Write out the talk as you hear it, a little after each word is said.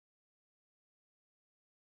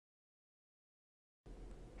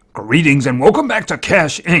Greetings and welcome back to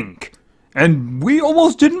Cash Inc. And we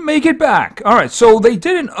almost didn't make it back. Alright, so they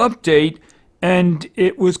did an update and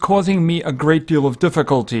it was causing me a great deal of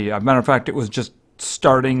difficulty. As a matter of fact, it was just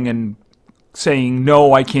starting and saying,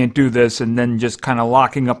 no, I can't do this, and then just kind of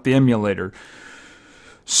locking up the emulator.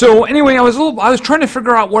 So anyway, I was trying to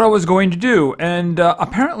figure out what I was going to do, and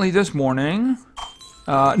apparently this morning,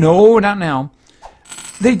 no, not now,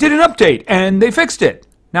 they did an update and they fixed it.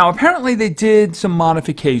 Now, apparently they did some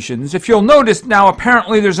modifications. If you'll notice, now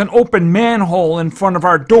apparently there's an open manhole in front of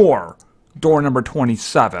our door. Door number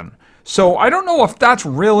 27. So, I don't know if that's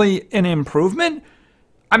really an improvement.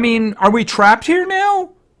 I mean, are we trapped here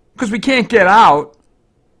now? Because we can't get out.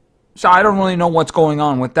 So, I don't really know what's going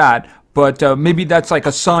on with that. But maybe that's like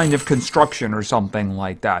a sign of construction or something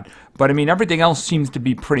like that. But, I mean, everything else seems to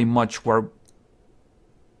be pretty much where...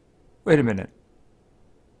 Wait a minute.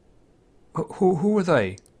 Who are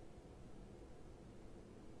they?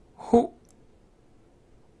 Who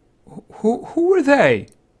are they?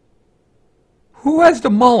 Who has the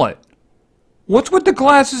mullet? What's with the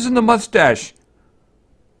glasses and the mustache?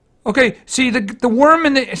 Okay, see, the worm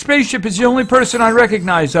in the spaceship is the only person I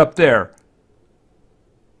recognize up there.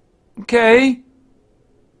 Okay.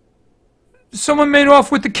 Someone made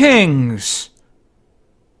off with the kings.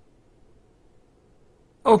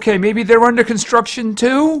 Okay, maybe they're under construction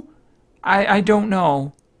too? I don't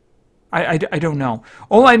know. I don't know.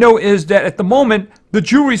 All I know is that at the moment, the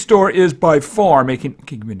jewelry store is by far making...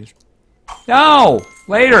 Okay, give me this. No!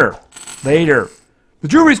 Later. Later. The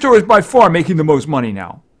jewelry store is by far making the most money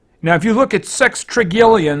now. Now, if you look at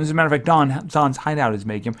Septendecillion, as a matter of fact, Don's Hideout is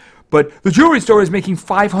making... But the jewelry store is making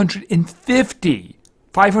 550.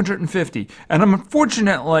 550. And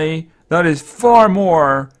unfortunately, that is far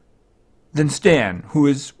more than Stan, who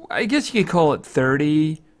is... I guess you could call it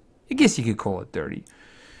 30... I guess you could call it 30.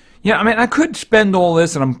 Yeah, I mean, I could spend all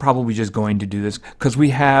this, and I'm probably just going to do this, because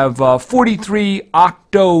we have 43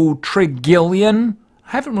 octotrillion.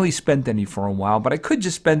 I haven't really spent any for a while, but I could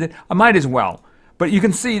just spend it. I might as well. But you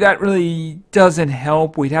can see that really doesn't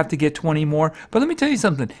help. We'd have to get 20 more. But let me tell you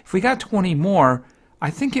something. If we got 20 more, I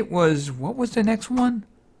think it was, what was the next one?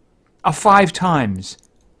 5 times.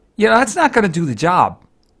 Yeah, that's not going to do the job.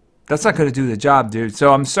 That's not going to do the job, dude.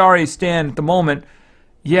 So I'm sorry, Stan, at the moment.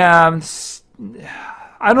 Yeah,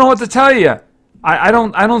 I don't know what to tell you. I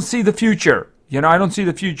don't see the future. You know, I don't see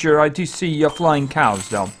the future. I do see flying cows,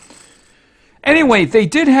 though. Anyway, they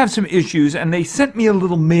did have some issues, and they sent me a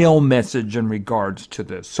little mail message in regards to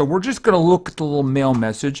this. So we're just going to look at the little mail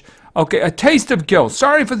message. Okay, a taste of guilt.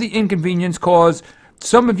 Sorry for the inconvenience caused.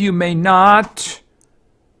 Some of you may not...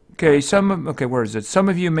 Okay, where is it? Some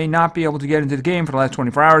of you may not be able to get into the game for the last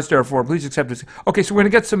 24 hours. Therefore, please accept this. Okay, so we're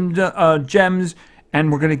going to get some gems... And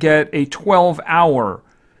we're going to get a 12-hour.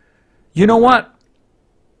 You know what?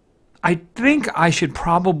 I think I should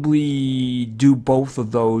probably do both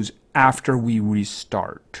of those after we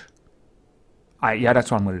restart. Yeah, that's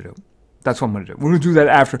what I'm going to do. That's what I'm going to do. We're going to do that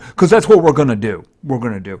after, because that's what we're going to do. We're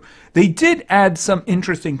going to do. They did add some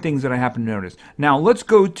interesting things that I happen to notice. Now, let's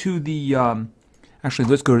go to the... Actually,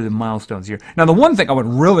 let's go to the milestones here. Now, the one thing I would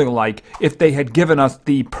really like if they had given us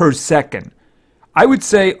the per second. I would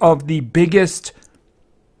say of the biggest...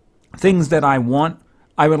 things that I want,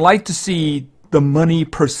 I would like to see the money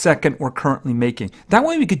per second we're currently making. That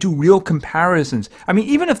way we could do real comparisons. I mean,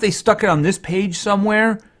 even if they stuck it on this page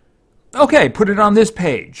somewhere, okay, put it on this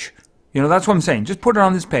page. You know, that's what I'm saying. Just put it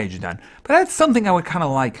on this page then. But that's something I would kind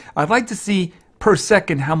of like. I'd like to see per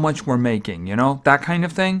second how much we're making, you know, that kind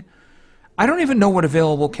of thing. I don't even know what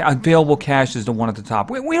available cash is, the one at the top.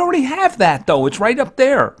 We already have that, though. It's right up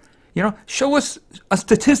there. You know, show us a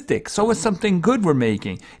statistic. Show us something good we're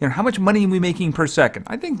making. You know, how much money are we making per second?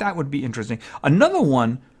 I think that would be interesting. Another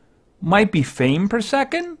one might be fame per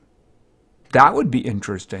second. That would be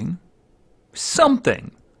interesting.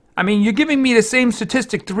 Something. I mean, you're giving me the same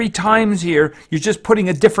statistic 3 times here. You're just putting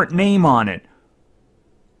a different name on it.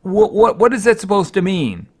 What is that supposed to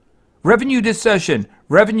mean? Revenue this session.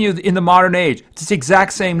 Revenue in the modern age. It's the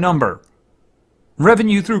exact same number.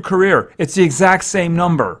 Revenue through career. It's the exact same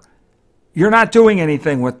number. You're not doing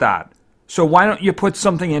anything with that. So why don't you put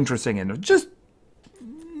something interesting in it? Just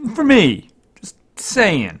for me. Just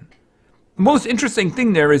saying. The most interesting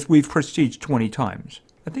thing there is we've prestiged 20 times.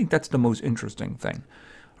 I think that's the most interesting thing.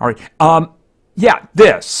 All right. Yeah,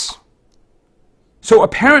 this. So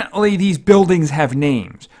apparently these buildings have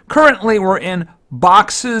names. Currently we're in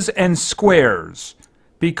boxes and squares.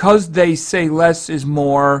 Because they say less is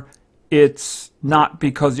more, it's not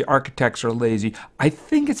because the architects are lazy. I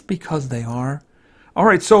think it's because they are. All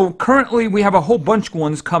right, so currently we have a whole bunch of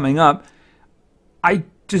ones coming up. I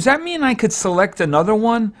does that mean I could select another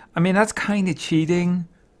one? I mean, that's kind of cheating.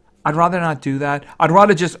 I'd rather not do that. I'd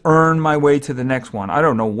rather just earn my way to the next one. I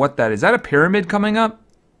don't know what that is. Is that a pyramid coming up?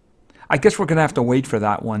 I guess we're going to have to wait for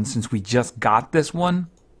that one since we just got this one.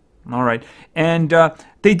 All right. And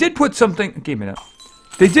they did put something... Give me that.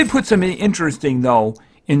 They did put something interesting, though,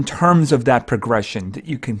 in terms of that progression. That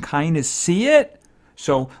you can kind of see it.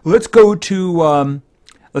 So let's go to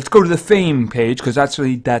the fame page, because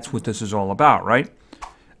that's what this is all about, right?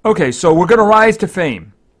 Okay, so we're going to rise to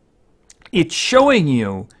fame. It's showing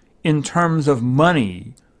you, in terms of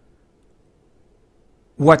money,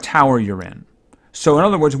 what tower you're in. So in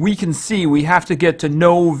other words, we can see we have to get to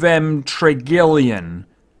Septendecillion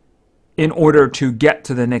in order to get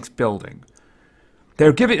to the next building.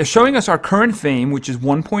 They're showing us our current fame, which is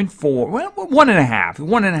 1.4, well, 1.5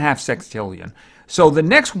 sextillion. So the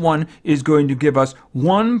next one is going to give us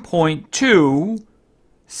 1.2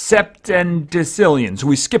 septendecillion. So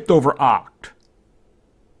we skipped over oct.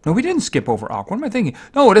 No, we didn't skip over oct. What am I thinking?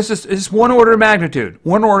 No, this is one order of magnitude.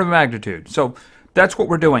 One order of magnitude. So that's what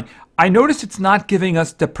we're doing. I notice it's not giving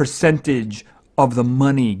us the percentage of the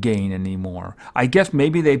money gain anymore. I guess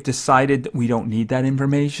maybe they've decided that we don't need that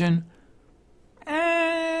information.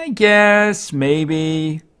 Yes,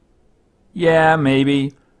 maybe. Yeah,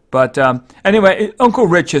 maybe. But anyway, Uncle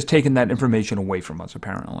Rich has taken that information away from us,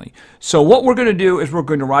 apparently. So what we're going to do is we're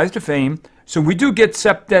going to rise to fame. So we do get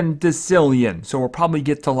Septendecillion. So we'll probably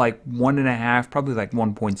get to like 1.5, probably like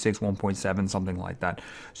 1.6, 1.7, something like that.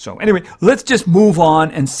 So anyway, let's just move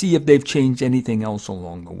on and see if they've changed anything else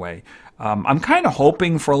along the way. I'm kind of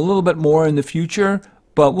hoping for a little bit more in the future,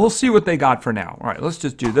 but we'll see what they got for now. All right, let's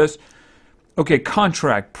just do this. Okay,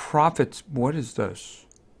 contract, profits. What is this?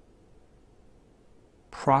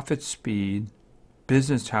 Profit speed,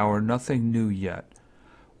 business tower, nothing new yet.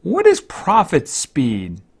 What is profit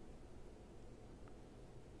speed?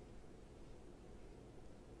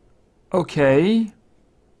 Okay.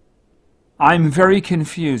 I'm very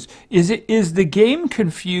confused. Is the game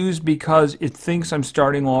confused because it thinks I'm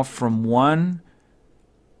starting off from 1?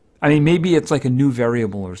 I mean, maybe it's like a new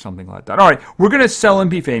variable or something like that. All right, we're going to sell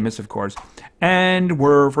and be famous, of course. And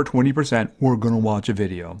for 20%, we're going to watch a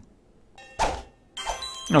video.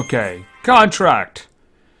 Okay, contract.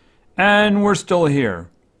 And we're still here.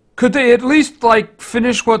 Could they at least, like,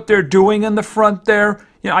 finish what they're doing in the front there?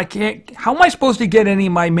 You know, I can't... How am I supposed to get any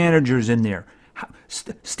of my managers in there?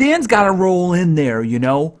 Stan's got to roll in there, you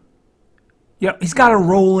know? Yeah, he's got to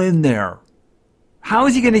roll in there. How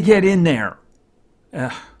is he going to get in there?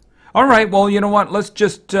 All right, well, you know what? Let's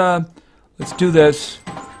just... let's do this.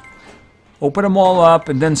 Open them all up,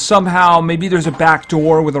 and then somehow, maybe there's a back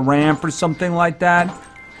door with a ramp or something like that.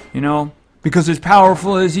 You know, because as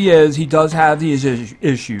powerful as he is, he does have these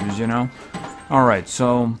issues, you know. All right,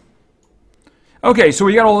 so... Okay, so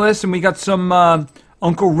we got all this, and we got some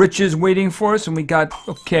Uncle Riches waiting for us, and we got...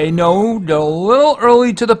 Okay, no, they're a little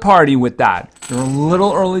early to the party with that. They're a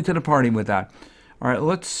little early to the party with that. All right,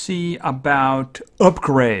 let's see about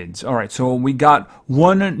upgrades. All right, so we got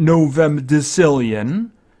 1 Septendecillion.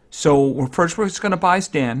 So first we're just going to buy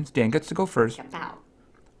Stan. Stan gets to go first.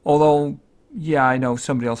 Although... Yeah, I know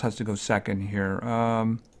somebody else has to go second here.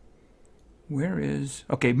 Where is...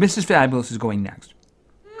 Okay, Mrs. Fabulous is going next.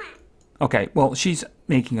 Okay, well, she's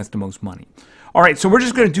making us the most money. All right, so we're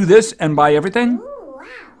just going to do this and buy everything. Ooh, wow.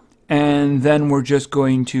 And then we're just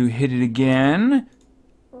going to hit it again.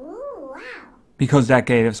 Ooh, wow. Because that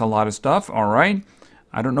gave us a lot of stuff. All right.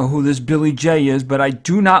 I don't know who this Billy J is, but I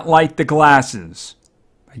do not like the glasses.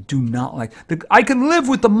 I do not like... I can live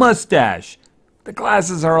with the mustache. The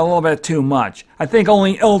glasses are a little bit too much. I think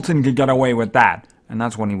only Elton could get away with that. And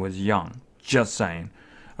that's when he was young. Just saying.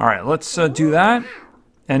 All right, let's do that.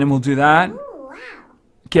 And then we'll do that.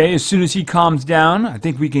 Okay, as soon as he calms down, I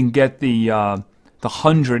think we can get the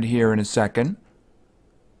 100 here in a second.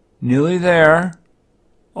 Nearly there.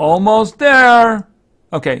 Almost there.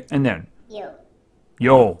 Okay, and then.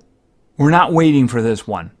 Yo. We're not waiting for this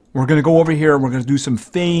one. We're going to go over here and we're going to do some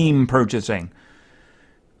fame purchasing.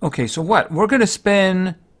 Okay, so what? We're going to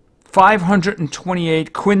spend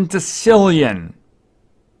 528 quintillion.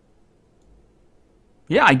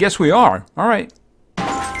 Yeah, I guess we are. All right.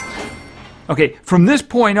 Okay, from this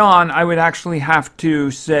point on, I would actually have to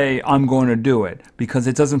say I'm going to do it because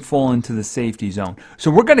it doesn't fall into the safety zone. So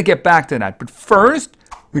we're going to get back to that. But first,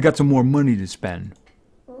 we got some more money to spend.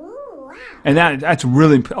 Ooh, wow. And that's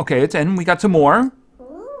really... Okay, and we got some more.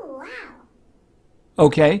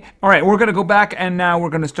 Okay, all right, we're going to go back and now we're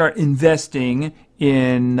going to start investing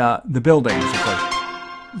in the buildings, of course.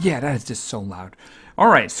 Yeah, that is just so loud. All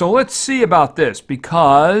right, so let's see about this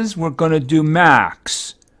because we're going to do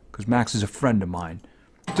Max. Because Max is a friend of mine.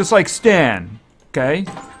 Just like Stan. Okay.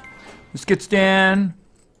 Let's get Stan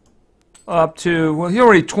up to, well,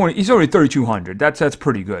 he's already 3,200. That's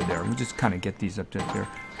pretty good there. We'll just kind of get these up to there.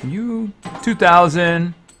 Can you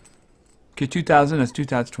 2,000? Okay, 2,000. That's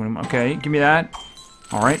 2,021. Okay, give me that.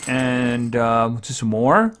 All right, and just some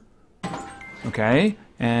more. Okay,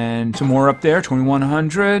 and some more up there.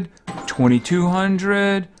 2,100,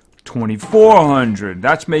 2,200, 2,400.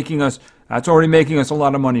 That's already making us a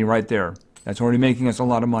lot of money right there. That's already making us a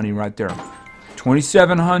lot of money right there.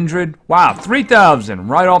 2,700. Wow, 3,000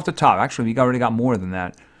 right off the top. Actually, we already got more than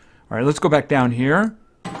that. All right, let's go back down here.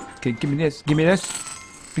 Okay, give me this. Give me this.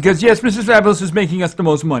 Because, yes, Mrs. Fabulous is making us the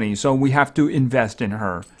most money, so we have to invest in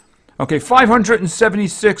her. Okay,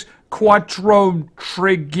 576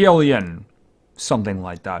 quadrillion. Something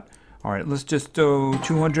like that. All right, let's just do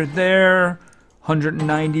 200 there,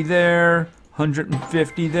 190 there,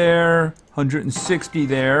 150 there, 160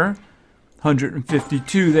 there,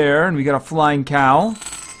 152 there, and we got a flying cow.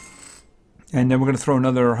 And then we're going to throw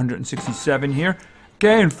another 167 here.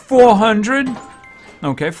 Okay, and 400.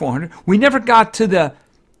 Okay, 400. We never got to the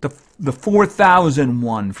 4,000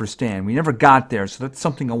 one for Stan. We never got there, so that's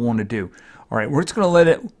something I want to do. All right, we're just going to let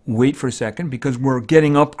it wait for a second because we're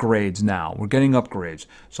getting upgrades now. We're getting upgrades.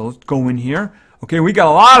 So let's go in here. Okay, we got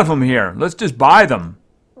a lot of them here. Let's just buy them.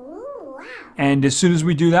 Ooh, wow. And as soon as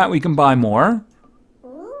we do that, we can buy more.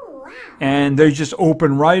 Ooh, wow. And they just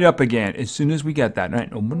open right up again as soon as we get that. All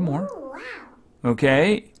right, open more. Ooh, wow.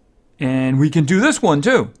 Okay, and we can do this one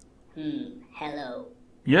too. Hello.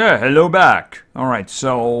 Yeah, hello back. All right,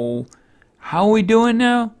 so how are we doing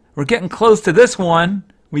now? We're getting close to this one.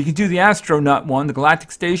 We can do the astronaut one, the galactic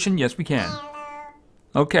station. Yes, we can.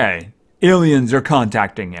 Okay, aliens are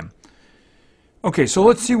contacting him. Okay, so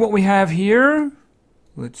let's see what we have here.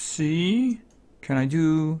 Let's see. Can I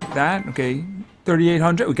do that? Okay,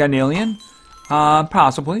 3,800. We got an alien.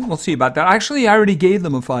 Possibly. We'll see about that. Actually, I already gave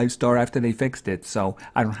them a 5-star after they fixed it, so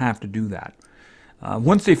I don't have to do that.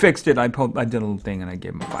 Once they fixed it, I did a little thing and I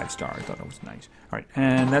gave them a 5-star. I thought it was nice. All right,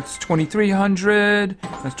 and that's 2,300.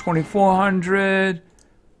 That's 2,400.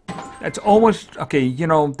 That's almost, okay, you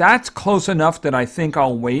know, that's close enough that I think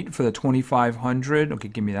I'll wait for the 2,500. Okay,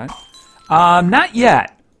 give me that. Not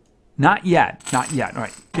yet. Not yet. Not yet. All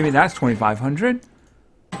right, give me that. That's 2,500.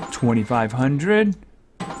 2,500.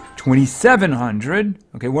 2,700.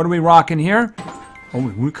 Okay, what are we rocking here?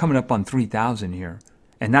 Oh, we're coming up on 3,000 here.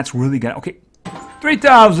 And that's really good. Okay,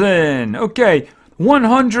 3,000. Okay,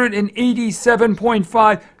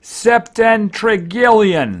 187.5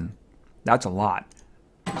 septendecillion. That's a lot.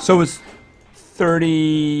 So it's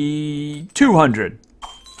 3,200.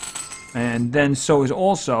 And then so is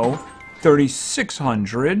also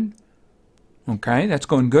 3,600. Okay, that's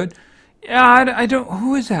going good. Yeah, I don't,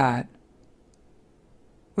 who is that?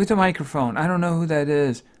 With the microphone. I don't know who that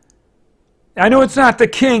is. I know it's not the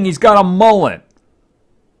king. He's got a mullet.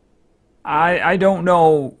 I don't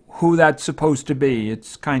know who that's supposed to be.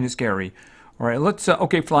 It's kind of scary. All right, let's,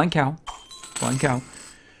 okay, flying cow. Flying cow.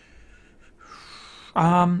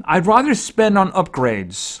 I'd rather spend on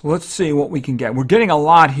upgrades. Let's see what we can get. We're getting a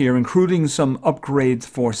lot here, including some upgrades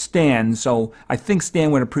for Stan, so I think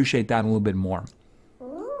Stan would appreciate that a little bit more.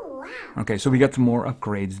 Ooh, wow. Okay, so we got some more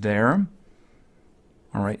upgrades there.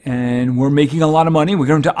 All right, and we're making a lot of money. We're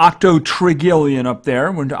going to octo-trillion up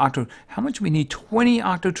there. We're into octo. How much do we need? 20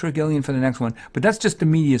 octo-trillion for the next one, but that's just the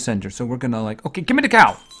media center. So we're gonna like, okay, give me the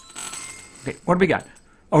cow. Okay, what do we got?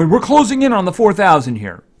 Oh, we're closing in on the 4,000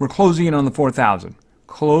 here. We're closing in on the 4,000.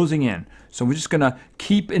 Closing in. So we're just gonna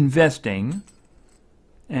keep investing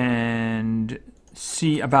and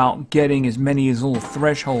see about getting as many as little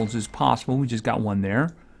thresholds as possible. We just got one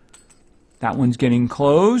there. That one's getting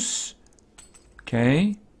close.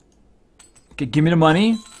 Okay. Okay, give me the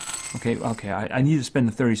money. Okay, okay, I need to spend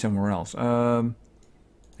the 30 somewhere else.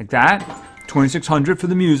 Like that. 2,600 for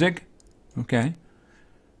the music. Okay.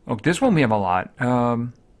 Oh, this one we have a lot. Yeah,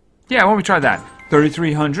 why don't we try that?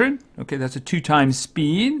 3,300. Okay, that's a 2 times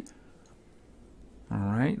speed. All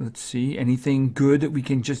right, let's see. Anything good that we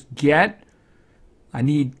can just get? I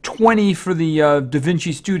need 20 for the Da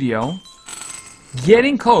Vinci Studio.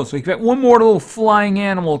 Getting close. We get one more little flying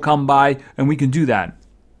animal come by, and we can do that.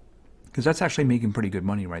 Because that's actually making pretty good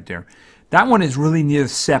money right there. That one is really near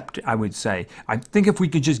Sept, I would say. I think if we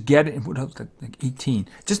could just get it, what else? Like 18.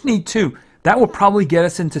 Just need 2. That will probably get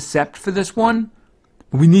us into Sept for this one.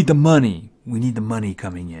 But we need the money. We need the money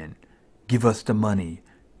coming in. Give us the money.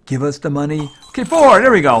 Give us the money. Okay, 4.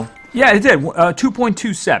 There we go. Yeah, it did. 2.2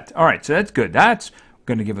 Sept. All right, so that's good. That's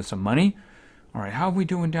going to give us some money. All right, how are we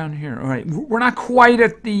doing down here? All right, we're not quite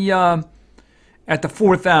at the at the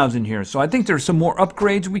 4,000 here. So I think there's some more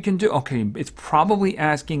upgrades we can do. Okay, it's probably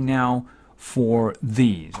asking now for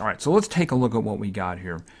these. All right, so let's take a look at what we got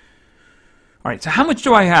here. All right, so how much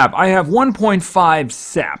do I have? I have 1.5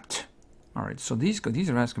 sept. All right, so these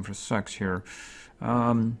are asking for sex here.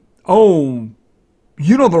 Oh,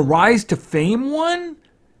 you know the Rise to Fame one?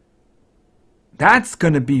 That's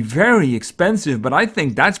going to be very expensive, but I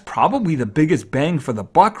think that's probably the biggest bang for the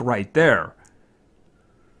buck right there.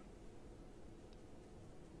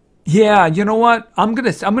 Yeah, you know what? I'm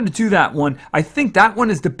gonna do that one. I think that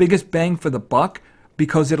one is the biggest bang for the buck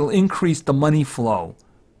because it'll increase the money flow.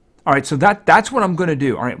 All right, so that's what I'm gonna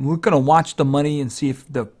do. All right, we're gonna watch the money and see if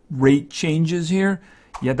the rate changes here.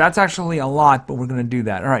 Yeah, that's actually a lot, but we're gonna do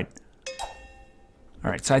that. All right.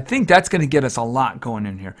 All right, so I think that's gonna get us a lot going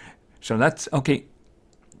in here. So that's okay.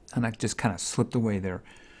 And I just kind of slipped away there.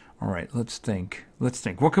 All right, let's think. Let's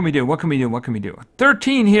think. What can we do? What can we do? What can we do?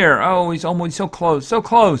 13 here. Oh, he's almost so close. So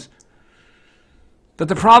close. But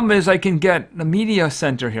the problem is I can get the media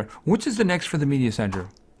center here. Which is the next for the media center?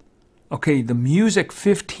 Okay, the music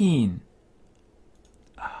 15.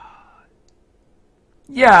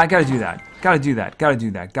 Yeah, I gotta do that. Gotta do that. Gotta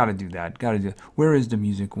do that. Gotta do that. Gotta do. Where is the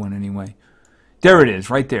music one anyway? There it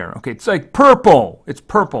is, right there. Okay, it's like purple. It's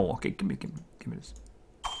purple. Okay, give me this.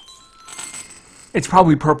 It's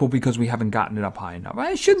probably purple because we haven't gotten it up high enough.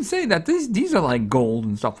 I shouldn't say that. These are like gold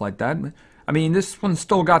and stuff like that. I mean, this one's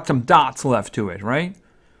still got some dots left to it, right?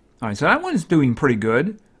 All right, so that one's doing pretty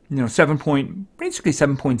good. You know, basically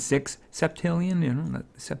 7.6 septillion. You know,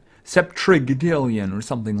 septendecillion or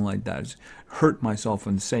something like that. I just hurt myself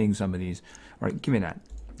when saying some of these. All right, give me that.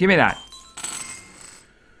 Give me that.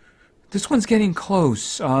 This one's getting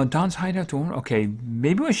close. Don's Hideout to one. Okay,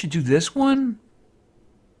 maybe I should do this one.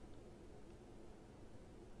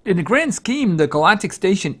 In the grand scheme, the Galactic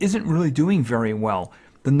Station isn't really doing very well.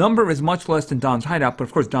 The number is much less than Don's Hideout, but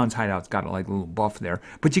of course Don's Hideout's got like a little buff there.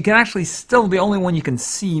 But you can actually still the only one you can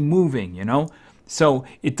see moving, you know? So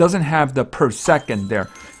it doesn't have the per second there.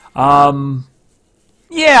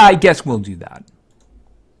 Yeah, I guess we'll do that.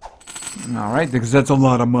 All right, because that's a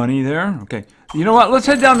lot of money there. Okay, you know what? Let's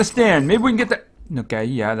head down the stand. Maybe we can get that. Okay,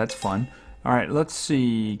 yeah, that's fun. All right, let's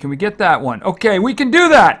see. Can we get that one? Okay, we can do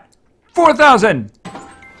that. 4,000.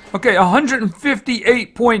 Okay, 158.2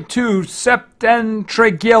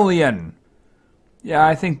 septendecillion. Yeah,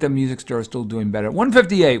 I think the music store is still doing better.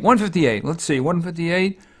 158. 158. Let's see.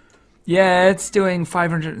 158. Yeah, it's doing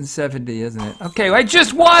 570, isn't it? Okay, I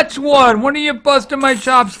just watched one. What are you busting my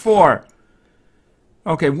chops for?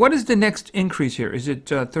 Okay, what is the next increase here? Is it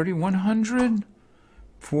 3,100?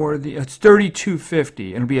 For the it's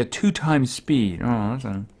 3,250. It'll be a 2 times speed. Oh, that's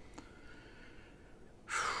a...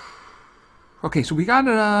 Okay, so we got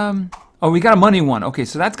we got a money one. Okay,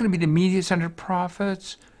 so that's going to be the media center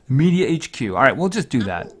profits, media HQ. All right, we'll just do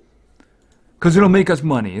that because it'll make us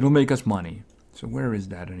money. It'll make us money. So where is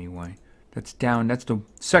that anyway? That's down. That's the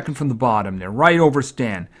second from the bottom there, right over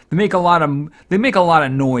Stan. They make a lot of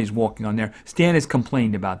noise walking on there. Stan has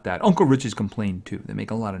complained about that. Uncle Rich has complained too. They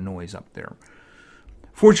make a lot of noise up there.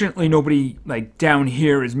 Fortunately, nobody like down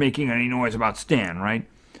here is making any noise about Stan, right?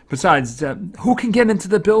 Besides, who can get into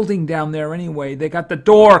the building down there anyway? They got the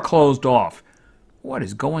door closed off. What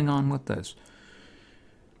is going on with this?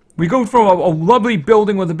 We go from a lovely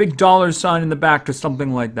building with a big dollar sign in the back to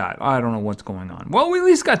something like that. I don't know what's going on. Well, we at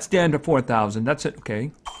least got Stan to 4,000. That's it.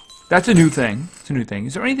 Okay. That's a new thing. It's a new thing.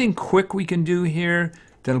 Is there anything quick we can do here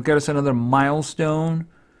that'll get us another milestone?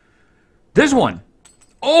 This one.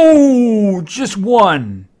 Oh, just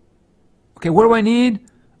one. Okay, what do I need?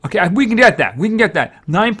 Okay, we can get that. We can get that.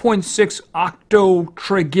 9.6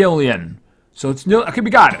 octotrillion. So it's new. Okay, we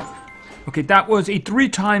got it. Okay, that was a 3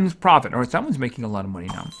 times profit. All right, that one's making a lot of money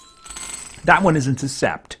now. That one is into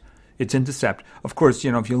Sept. It's into Sept. Of course,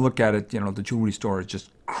 you know, if you look at it, you know, the jewelry store is just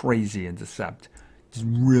crazy into Sept. Just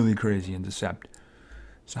really crazy into Sept.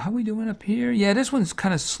 So how are we doing up here? Yeah, this one's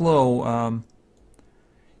kind of slow.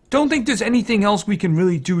 Don't think there's anything else we can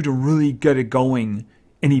really do to really get it going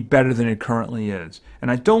any better than it currently is.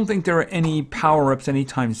 And I don't think there are any power-ups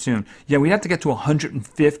anytime soon. Yeah, we have to get to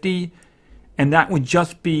 150, and that would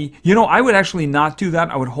just be... You know, I would actually not do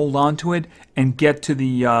that. I would hold on to it and get to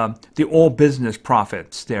the all-business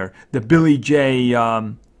profits there. The Billy J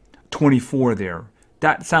 24 there.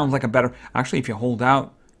 That sounds like a better... Actually, if you hold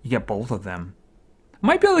out, you get both of them.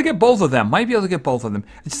 Might be able to get both of them. Might be able to get both of them.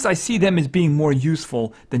 It's just I see them as being more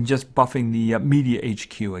useful than just buffing the Media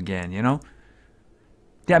HQ again, you know?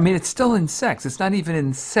 Yeah, I mean, it's still in sex. It's not even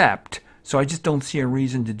in sept. So I just don't see a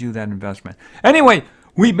reason to do that investment. Anyway,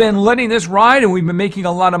 we've been letting this ride, and we've been making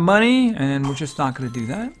a lot of money, and we're just not going to do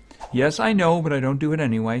that. Yes, I know, but I don't do it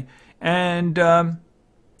anyway. And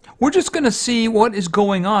we're just going to see what is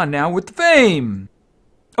going on now with the fame.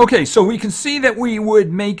 Okay, so we can see that we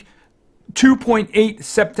would make 2.8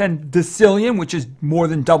 septendecillion, which is more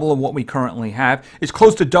than double of what we currently have. It's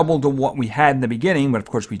close to double to what we had in the beginning, but of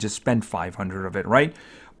course we just spent 500 of it, right?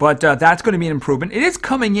 But that's going to be an improvement. It is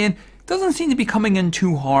coming in. Doesn't seem to be coming in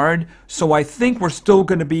too hard, so I think we're still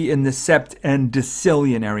going to be in the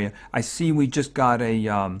septendecillion area. I see we just got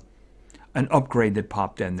a an upgrade that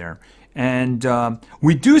popped in there. And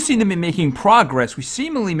we do seem to be making progress. We're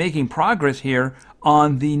seemingly making progress here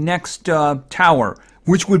on the next tower,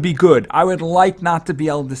 which would be good. I would like not to be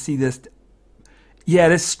able to see this. Yeah,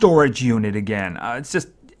 this storage unit again.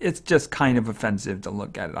 It's just kind of offensive to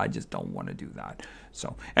look at it. I just don't want to do that.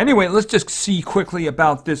 So anyway, let's just see quickly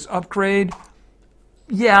about this upgrade.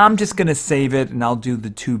 Yeah, I'm just going to save it, and I'll do the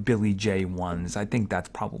 2 Billy J ones. I think that's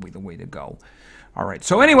probably the way to go. All right,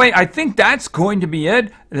 so anyway, I think that's going to be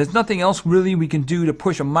it. There's nothing else really we can do to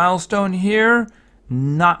push a milestone here.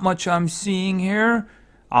 Not much I'm seeing here.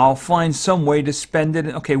 I'll find some way to spend it.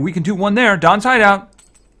 Okay, we can do one there. Don's Hideout.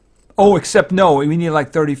 Oh, except no, we need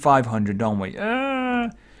like 3,500, don't we?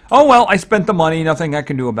 Oh, well, I spent the money. Nothing I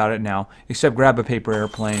can do about it now, except grab a paper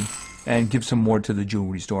airplane and give some more to the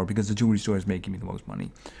jewelry store, because the jewelry store is making me the most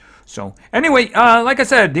money. So, anyway, like I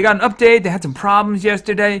said, they got an update. They had some problems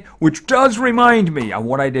yesterday, which does remind me of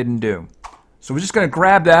what I didn't do. So we're just going to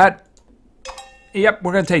grab that. Yep,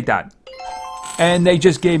 we're going to take that. And they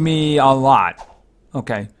just gave me a lot.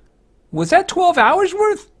 Okay. Was that 12 hours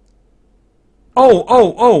worth?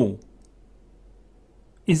 Oh.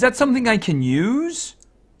 Is that something I can use?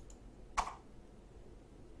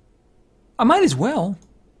 I might as well.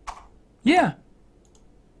 Yeah.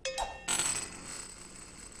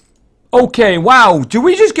 Okay, wow. Did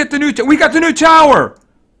we just get the new we got the new tower.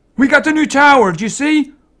 We got the new tower. Did you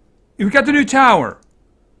see? We got the new tower.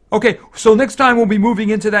 Okay, so next time we'll be moving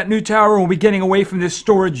into that new tower. We'll be getting away from this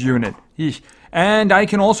storage unit. Eesh. And I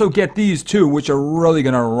can also get these too, which are really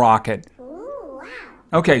going to rock it. Ooh, wow.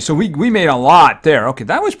 Okay, so we made a lot there. Okay,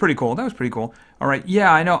 that was pretty cool. That was pretty cool. All right,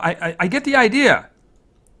 yeah, I know. I get the idea.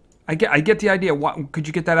 I get the idea. What, could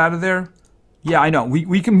you get that out of there? Yeah, I know.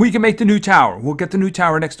 We can make the new tower. We'll get the new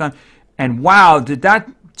tower next time. And wow, did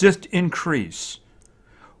that just increase?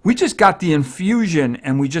 We just got the infusion,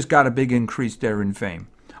 and we just got a big increase there in fame.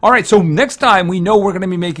 All right, so next time we know we're going to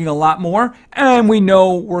be making a lot more, and we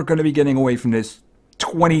know we're going to be getting away from this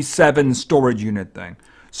 27 storage unit thing.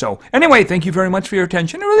 So anyway, thank you very much for your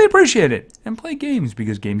attention. I really appreciate it. And play games,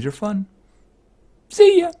 because games are fun.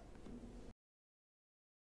 See ya.